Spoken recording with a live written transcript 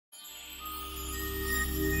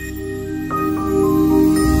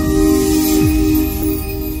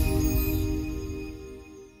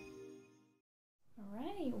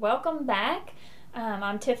welcome back.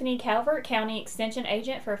 I'm Tiffany Calvert, County Extension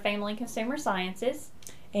Agent for Family and Consumer Sciences.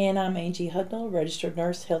 And I'm Angie Hugnall, Registered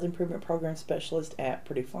Nurse, Health Improvement Program Specialist at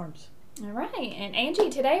Purdue Farms. All right, and Angie,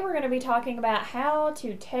 today we're going to be talking about how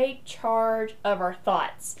to take charge of our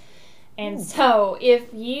thoughts. And so,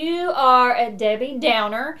 if you are a Debbie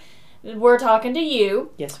Downer, we're talking to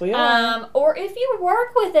you. Yes, we are. Or if you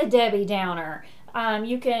work with a Debbie Downer,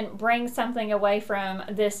 you can bring something away from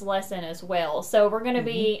this lesson as well. So we're going to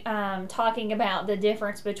be talking about the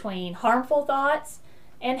difference between harmful thoughts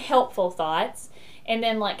and helpful thoughts, and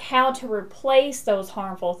then like how to replace those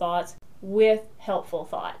harmful thoughts with helpful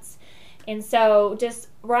thoughts. And so just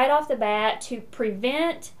right off the bat, to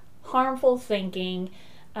prevent harmful thinking,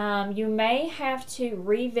 you may have to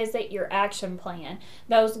revisit your action plan.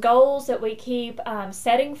 Those goals that we keep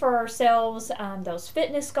setting for ourselves, those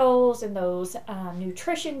fitness goals and those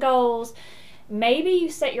nutrition goals, maybe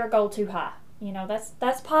you set your goal too high. You know,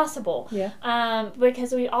 that's possible. Yeah.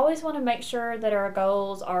 Because we always want to make sure that our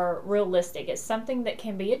goals are realistic. It's something that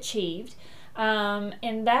can be achieved.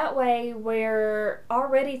 And that way we're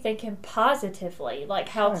already thinking positively, like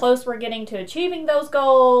how close we're getting to achieving those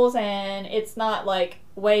goals, and it's not like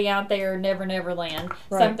way out there, never land,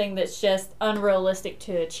 something that's just unrealistic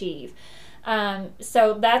to achieve.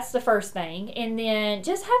 So that's the first thing. And then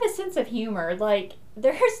just have a sense of humor. Like,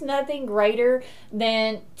 there's nothing greater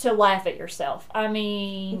than to laugh at yourself. I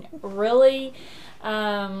mean, really,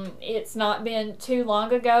 it's not been too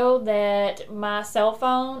long ago that my cell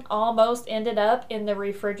phone almost ended up in the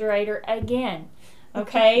refrigerator again.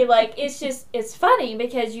 Okay, like it's funny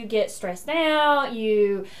because you get stressed out,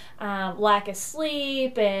 you lack of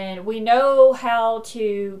sleep, and we know how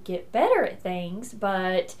to get better at things,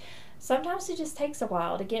 but sometimes it just takes a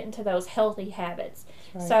while to get into those healthy habits.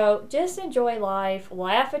 Right. So just enjoy life,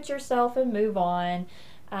 laugh at yourself, and move on.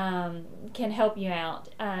 Can help you out.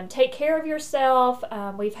 Take care of yourself.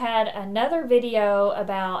 We've had another video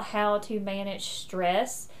about how to manage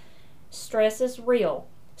stress. Stress is real.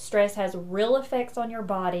 Stress has real effects on your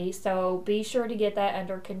body, so be sure to get that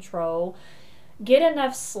under control. Get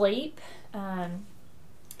enough sleep.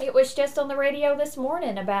 It was just on the radio this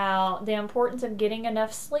morning about the importance of getting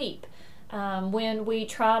enough sleep. When we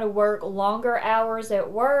try to work longer hours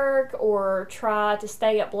at work or try to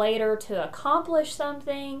stay up later to accomplish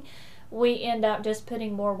something, we end up just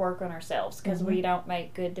putting more work on ourselves because we don't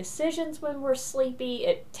make good decisions when we're sleepy.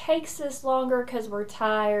 It takes us longer because we're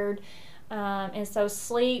tired. And so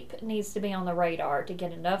sleep needs to be on the radar to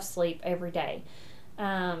get enough sleep every day.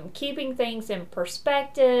 Keeping things in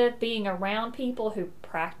perspective, being around people who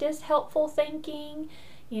practice helpful thinking.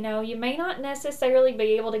 You know, you may not necessarily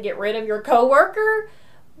be able to get rid of your coworker,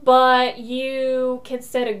 but you can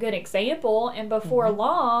set a good example, and before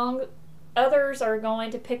long, others are going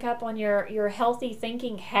to pick up on your healthy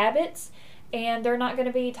thinking habits, and they're not going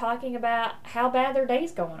to be talking about how bad their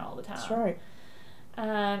day's going all the time. That's right.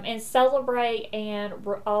 And celebrate and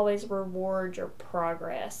always reward your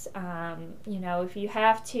progress. You know, if you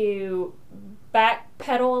have to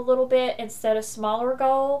backpedal a little bit and set a smaller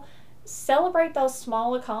goal, celebrate those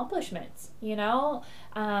small accomplishments. You know,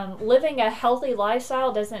 living a healthy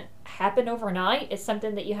lifestyle doesn't happen overnight. It's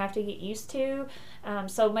something that you have to get used to.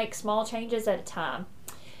 So make small changes at a time.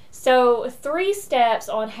 So 3 steps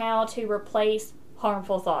on how to replace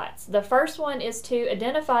harmful thoughts. The first one is to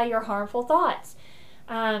identify your harmful thoughts.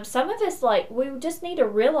 Some of us, we just need to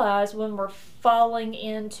realize when we're falling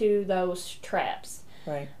into those traps.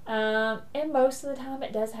 Right. And most of the time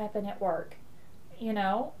it does happen at work. You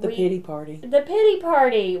know, the pity party. The pity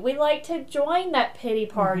party. We like to join that pity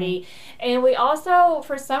party. And we also,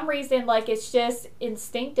 for some reason, it's just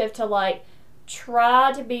instinctive to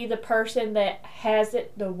try to be the person that has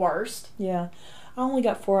it the worst. Yeah. I only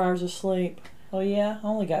got 4 hours of sleep. Oh yeah? I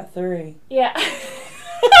only got 3. Yeah.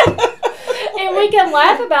 And we can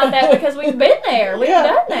laugh about that because we've been there. We've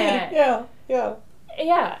done that. Yeah.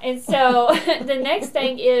 Yeah. And so the next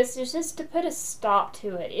thing is just to put a stop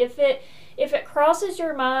to it. If it crosses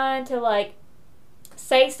your mind to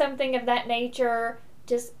say something of that nature,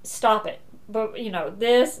 just stop it. But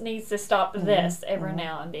this needs to stop this every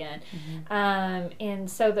now and then. And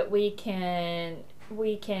so that we can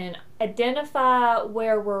identify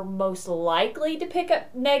where we're most likely to pick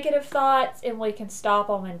up negative thoughts, and we can stop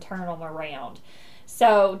them and turn them around.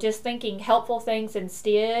 So just thinking helpful things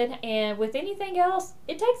instead. And with anything else,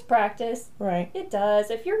 it takes practice. Right. It does.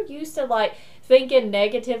 If you're used to thinking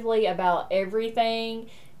negatively about everything,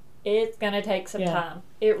 it's going to take some time.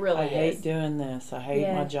 It really I is. hate doing this. I hate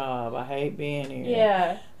my job. I hate being here.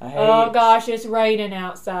 Yeah. I hate, oh gosh, it's raining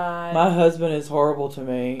outside. My husband is horrible to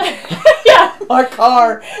me. Yeah. My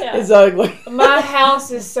car is ugly. My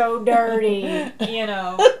house is so dirty, you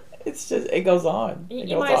know. It's just, it goes on.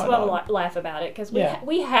 You might as well laugh about it because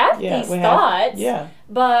we have these thoughts,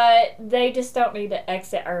 but they just don't need to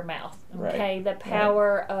exit our mouth. Okay, the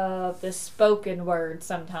power of the spoken word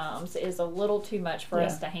sometimes is a little too much for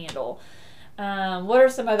us to handle. What are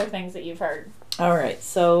some other things that you've heard? All right,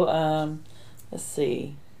 so let's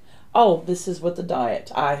see. Oh, this is with the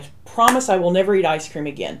diet. I promise I will never eat ice cream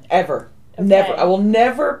again, ever. Okay. Never. I will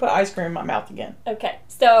never put ice cream in my mouth again. Okay,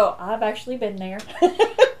 so I've actually been there.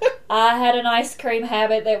 I had an ice cream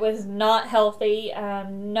habit that was not healthy.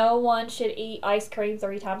 No one should eat ice cream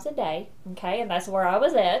 3 times a day. Okay, and that's where I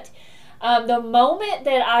was at. The moment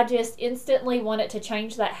that I just instantly wanted to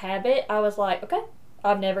change that habit, I was like, okay,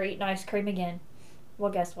 I've never eaten ice cream again.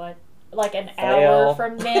 Well, guess what? Like an hour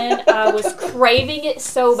from then, I was craving it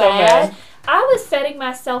so bad. I was setting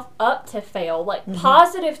myself up to fail. Like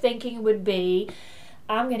positive thinking would be,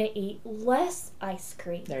 I'm going to eat less ice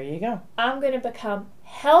cream. There you go. I'm going to become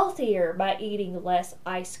healthier by eating less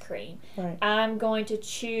ice cream. Right. I'm going to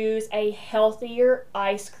choose a healthier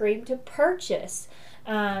ice cream to purchase.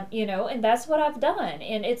 You know, and that's what I've done.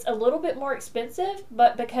 And it's a little bit more expensive,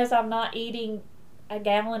 but because I'm not eating a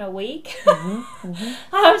gallon a week,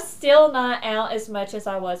 I'm still not out as much as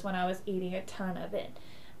I was when I was eating a ton of it.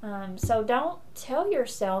 So don't tell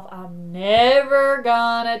yourself, I'm never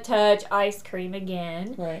gonna touch ice cream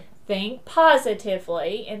again. Right. Think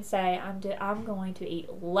positively and say, I'm going to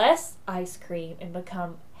eat less ice cream and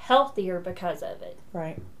become healthier because of it.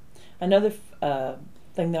 Right. Another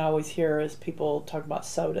thing that I always hear is people talk about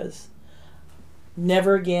sodas.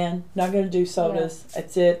 Never again. Not going to do sodas. Yeah.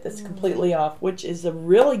 That's it. That's completely off, which is a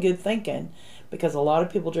really good thinking because a lot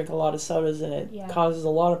of people drink a lot of sodas and it causes a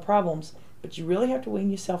lot of problems. But you really have to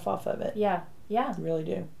wean yourself off of it. Yeah, yeah. You really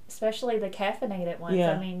do. Especially the caffeinated ones.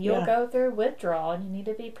 Yeah. I mean, you'll go through withdrawal and you need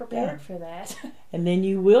to be prepared for that. And then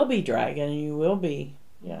you will be dragging and you will be,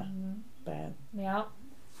 bad. Yeah.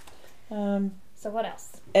 So what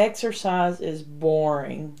else? Exercise is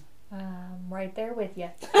boring. Right there with you.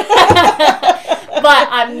 But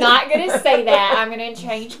I'm not going to say that. I'm going to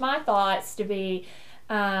change my thoughts to be,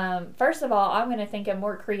 first of all, I'm going to think of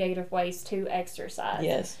more creative ways to exercise.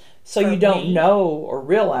 Yes. So you don't know or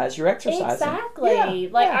realize you're exercising. Exactly.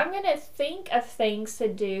 I'm going to think of things to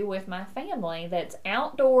do with my family that's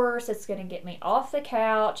outdoors, that's going to get me off the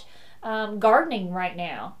couch. Gardening right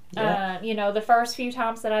now. You know, the first few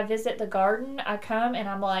times that I visit the garden, I come and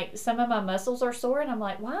I'm like, some of my muscles are sore, and I'm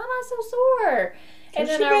like, why am I so sore? And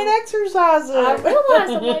then you've been exercising. I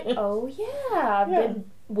realized, I'm like, oh yeah, I've been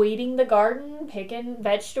weeding the garden, picking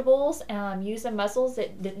vegetables, using muscles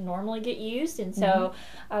that didn't normally get used, and so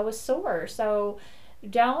I was sore. So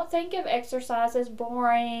don't think of exercise as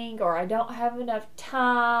boring, or I don't have enough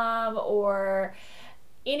time, or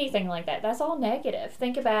anything like that. That's all negative.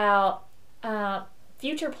 Think about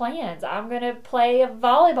future plans. I'm going to play a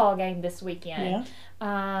volleyball game this weekend.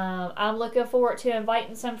 I'm looking forward to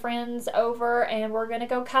inviting some friends over and we're going to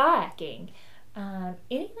go kayaking.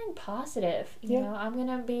 Anything positive. You know, I'm going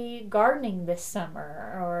to be gardening this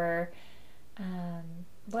summer, or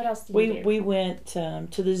what else do you do? We went to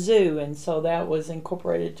the zoo, and so that was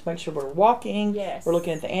incorporated to make sure we're walking. Yes. We're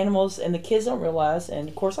looking at the animals, and the kids don't realize, and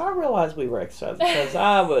of course I realized we were exercising because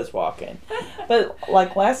I was walking. But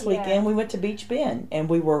like last weekend, we went to Beach Bend, and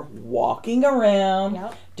we were walking around,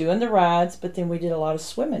 doing the rides, but then we did a lot of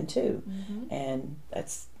swimming too. And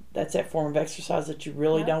that's that form of exercise that you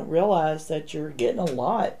really don't realize that you're getting a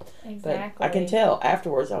lot. Exactly. But I can tell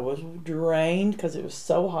afterwards I was drained because it was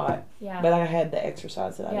so hot. Yeah. But I had the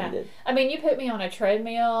exercise that I needed. I mean, you put me on a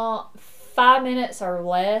treadmill, 5 minutes or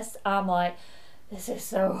less, I'm like, this is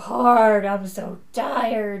so hard. I'm so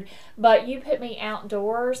tired. But you put me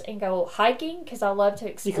outdoors and go hiking because I love to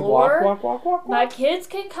explore. You can walk. My kids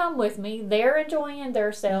can come with me. They're enjoying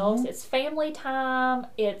themselves. It's family time.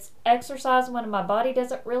 It's exercise when my body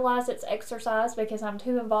doesn't realize it's exercise because I'm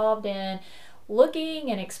too involved in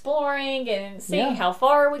looking and exploring and seeing how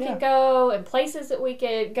far we can go and places that we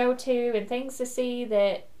could go to and things to see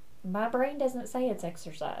that my brain doesn't say it's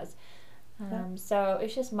exercise. So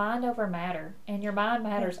it's just mind over matter, and your mind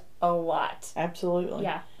matters a lot. Absolutely.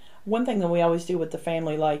 Yeah. One thing that we always do with the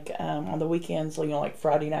family, like on the weekends, you know, like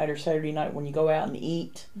Friday night or Saturday night when you go out and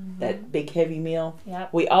eat that big heavy meal,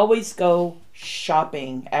 we always go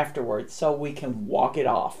shopping afterwards so we can walk it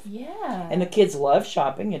off. Yeah. And the kids love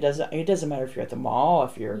shopping. It doesn't matter if you're at the mall,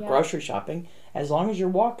 if you're grocery shopping, as long as you're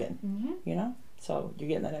walking, you know. So you're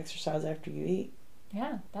getting that exercise after you eat.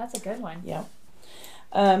 Yeah, that's a good one. Yeah.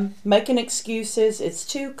 Making excuses. It's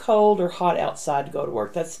too cold or hot outside to go to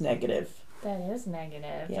work. That's negative. That is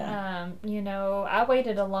negative. Yeah. I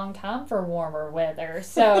waited a long time for warmer weather.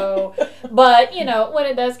 So, but, when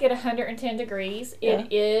it does get 110 degrees,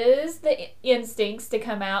 it is the instincts to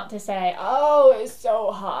come out to say, oh, it's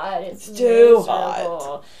so hot. It's too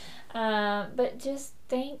hot. But just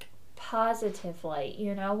think positively.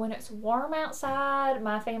 When it's warm outside,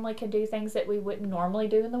 my family can do things that we wouldn't normally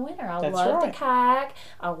do in the winter. I love to kayak.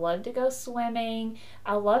 I love to go swimming.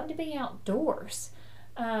 I love to be outdoors.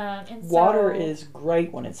 Water is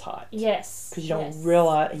great when it's hot. Yes. Because you don't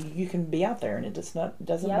realize you can be out there and it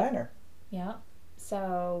doesn't matter. Yeah.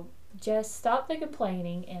 So just stop the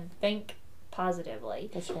complaining and think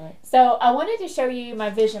positively. That's right. So I wanted to show you my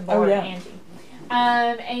vision board, Angie.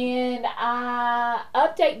 And I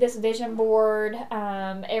update this vision board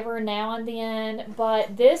every now and then,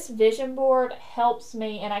 but this vision board helps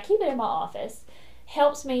me, and I keep it in my office,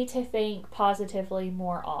 helps me to think positively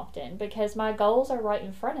more often because my goals are right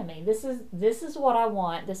in front of me. This is what I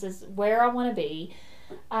want. This is where I want to be.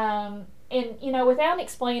 And without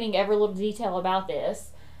explaining every little detail about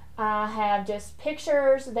this, I have just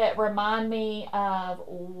pictures that remind me of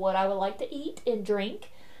what I would like to eat and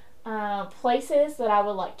drink, places that I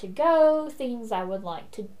would like to go, things I would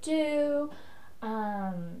like to do.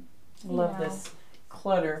 Love this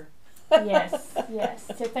clutter. Yes,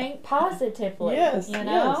 to think positively. Yes,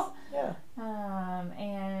 yeah.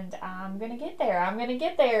 And I'm gonna get there. I'm gonna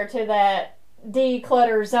get there to that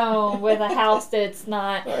declutter zone with a house that's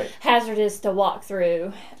not hazardous to walk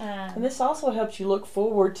through. And this also helps you look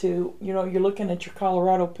forward to, you're looking at your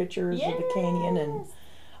Colorado pictures of the canyon and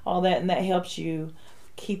all that, and that helps you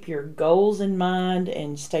keep your goals in mind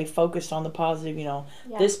and stay focused on the positive.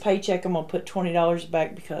 This paycheck I'm going to put $20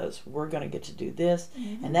 back because we're going to get to do this.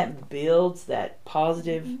 And that builds that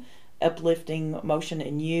positive uplifting emotion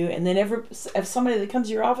in you. And then if somebody that comes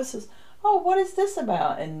to your office says, oh, what is this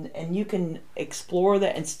about? And you can explore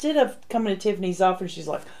that instead of coming to Tiffany's office. She's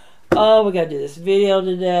like, oh, we got to do this video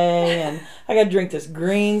today and I got to drink this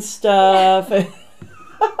green stuff.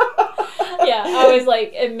 Yeah, I was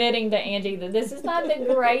like admitting to Angie that this is not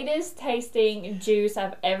the greatest tasting juice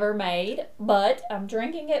I've ever made, but I'm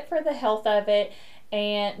drinking it for the health of it.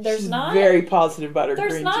 And She's very positive about her green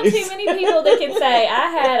juice. There's not too many people that can say, I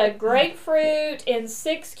had a grapefruit and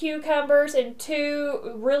 6 cucumbers and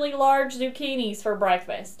 2 really large zucchinis for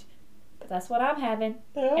breakfast. But that's what I'm having,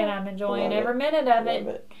 and I'm enjoying every minute of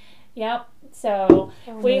it. Yep. So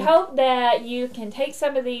we hope that you can take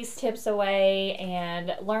some of these tips away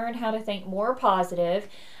and learn how to think more positive.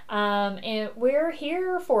 And we're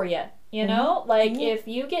here for you. If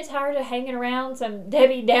you get tired of hanging around some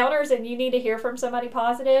Debbie Downers and you need to hear from somebody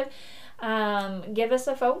positive, give us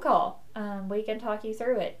a phone call. We can talk you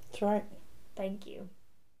through it. That's right. Thank you.